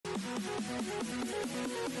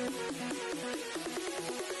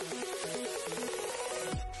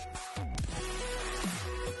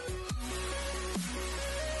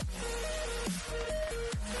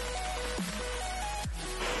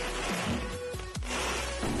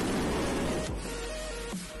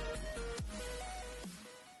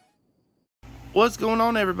What's going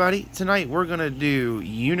on, everybody? Tonight we're gonna do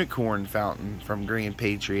unicorn fountain from Green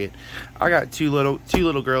Patriot. I got two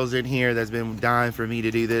little girls in here that's been dying for me to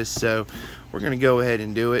do this, so we're gonna go ahead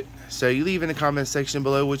and do it. So you leave in the comment section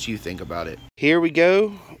below what you think about it. Here we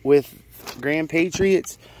go with Grand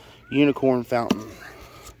Patriot's unicorn fountain.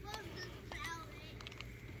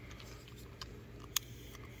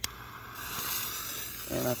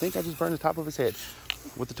 And I think I just burned the top of his head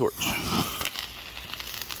with the torch.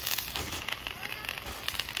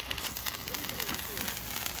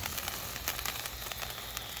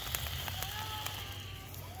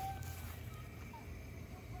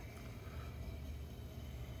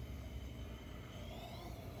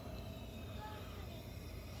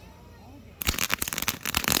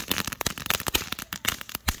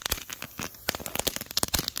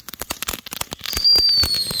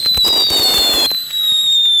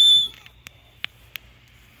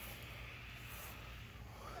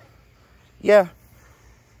 Yeah,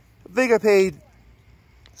 I think I paid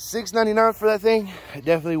 $6.99 for that thing. I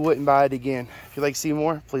definitely wouldn't buy it again. If you'd like to see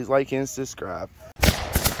more, please like and subscribe.